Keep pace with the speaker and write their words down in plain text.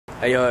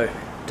Hey yo,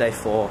 day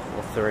 4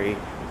 or 3,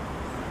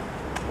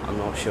 I'm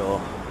not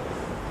sure.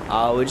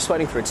 We're just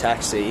waiting for a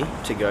taxi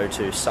to go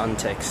to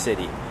Suntec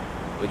City,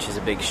 which is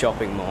a big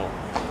shopping mall.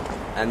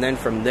 And then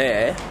from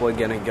there, we're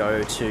gonna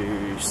go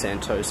to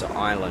Sentosa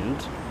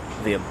Island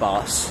via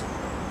bus.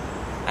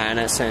 And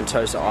at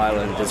Sentosa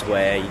Island is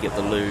where you get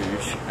the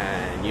luge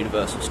and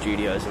Universal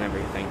Studios and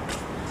everything.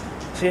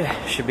 So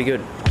yeah, should be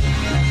good.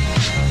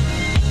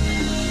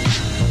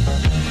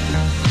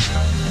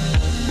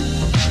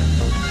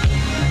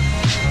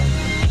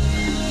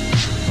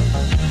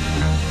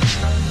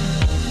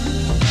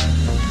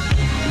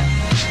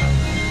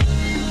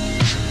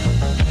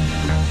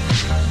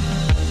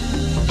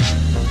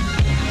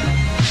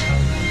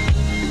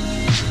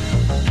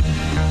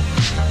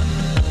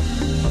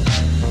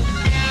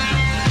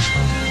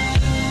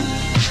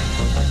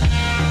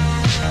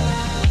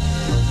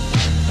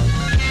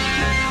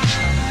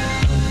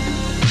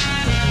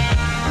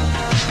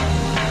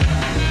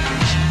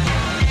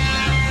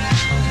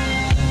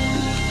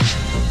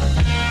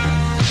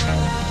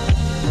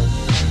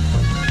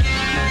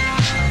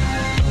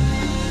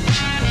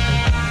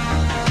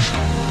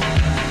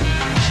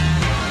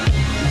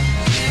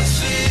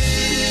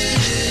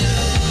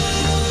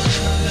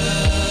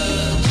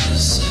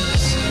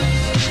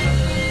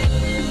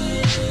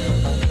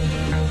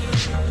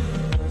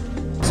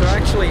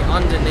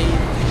 Underneath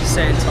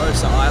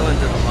Sentosa Island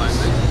at the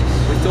moment.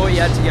 We thought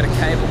you had to get a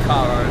cable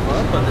car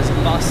over, but there's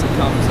a bus that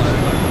comes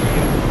over.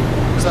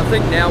 So I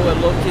think now we're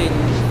looking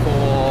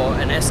for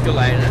an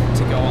escalator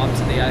to go up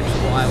to the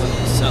actual island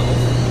itself.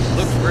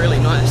 It looks really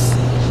nice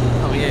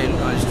coming in.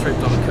 I just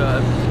tripped on a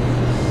curb.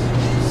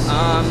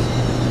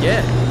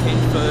 Yeah,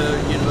 keen for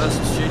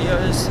Universal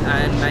Studios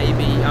and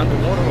maybe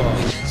Underwater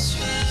World.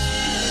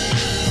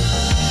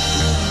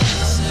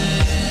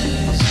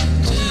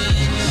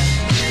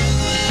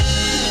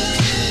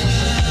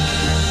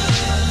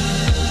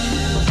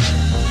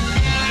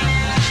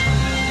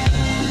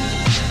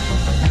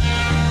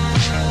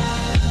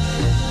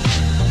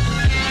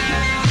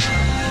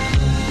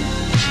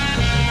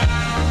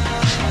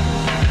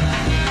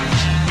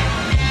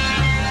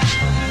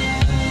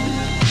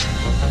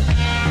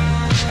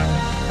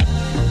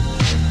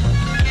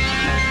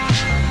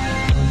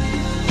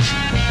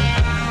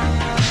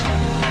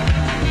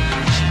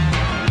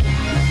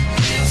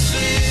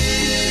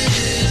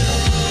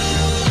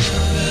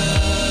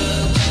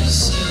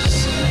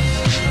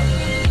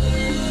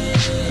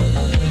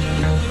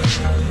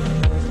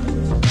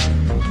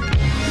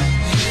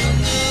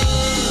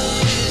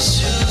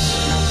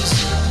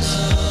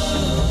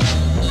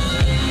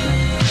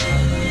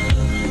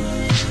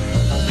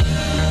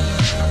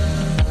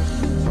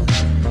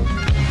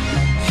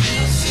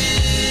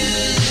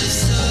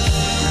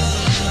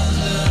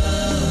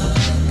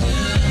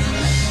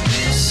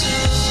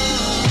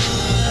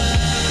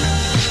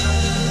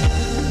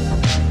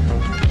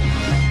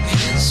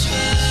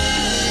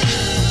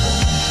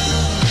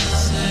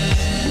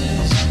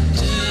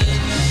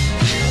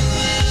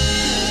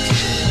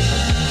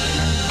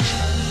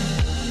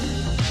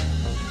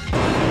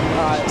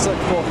 It's like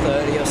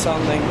 4:30 or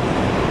something.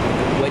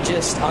 We're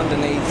just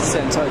underneath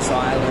Sentosa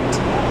Island.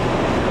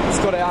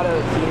 Just got out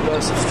of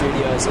Universal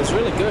Studios. It was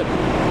really good.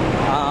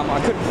 I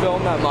couldn't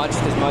film that much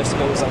because most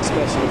of it was like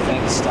special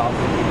effects stuff,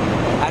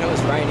 and it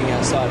was raining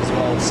outside as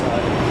well, so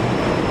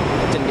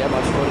didn't get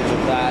much footage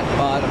of that.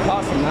 But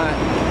apart from that,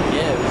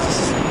 yeah, it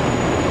was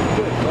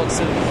good. Lots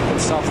of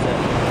good stuff there.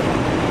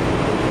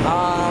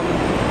 I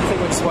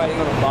think we're just waiting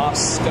on a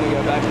bus. Gonna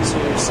go back to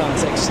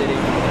Suntec City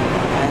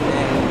and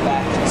then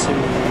back to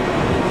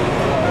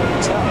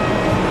hotel.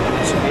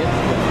 That should be it.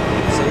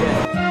 So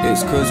yeah.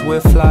 It's 'cause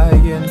we're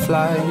flying,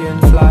 flying, flying,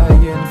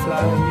 flying,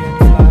 flying.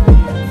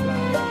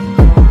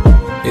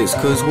 It's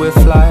 'cause we're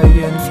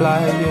flying,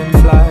 flying,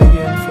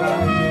 flying,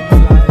 flying,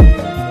 flying.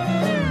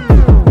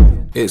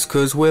 It's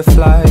 'cause we're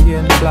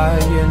flying,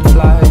 flying, flying,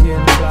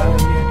 flying, flying.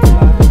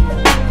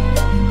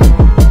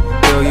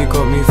 Girl, you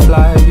got me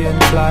flying,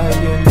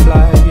 flying, flying,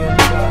 flying,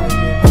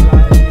 flying.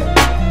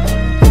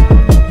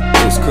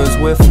 It's 'cause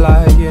we're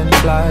flying,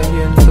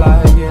 flying, flying,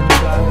 flying,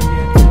 flying.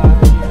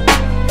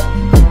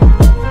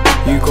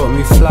 You got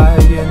me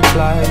flying,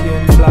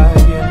 flying, flying,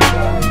 flying,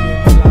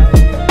 flying.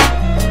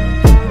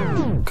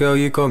 Girl,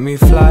 you got me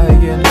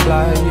flying,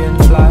 flying, flying,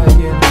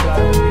 flying,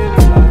 flying.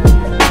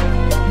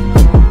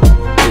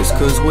 It's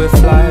 'cause we're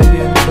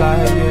flying,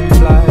 flying,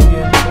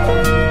 flying,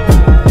 flying.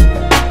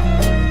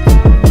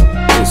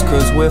 It's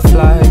 'cause we're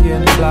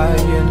flying,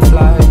 flying,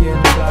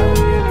 flying, flying, flying.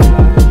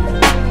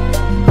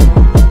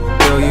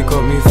 Girl, you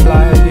got me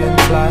flying,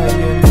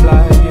 flying,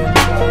 flying,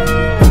 flying.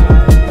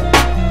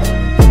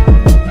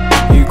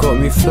 You got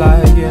me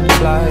flying, flying,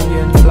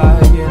 flying,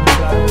 flying,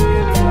 flying.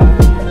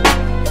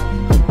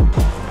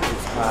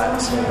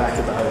 Alright, so we're back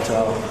at the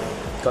hotel.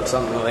 Got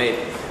something to eat.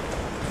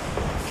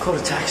 Called a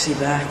taxi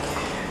back.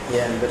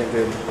 Yeah, been a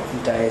good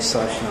day /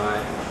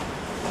 night.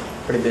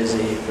 Pretty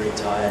busy, pretty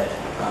tired.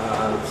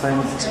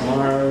 Plan for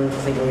tomorrow, I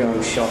think we're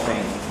going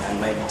shopping and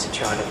maybe to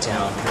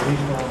Chinatown.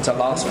 It's our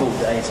last full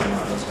day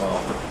tonight as well.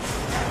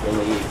 We'll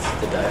leave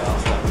the day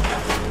after.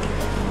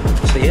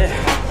 So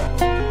yeah.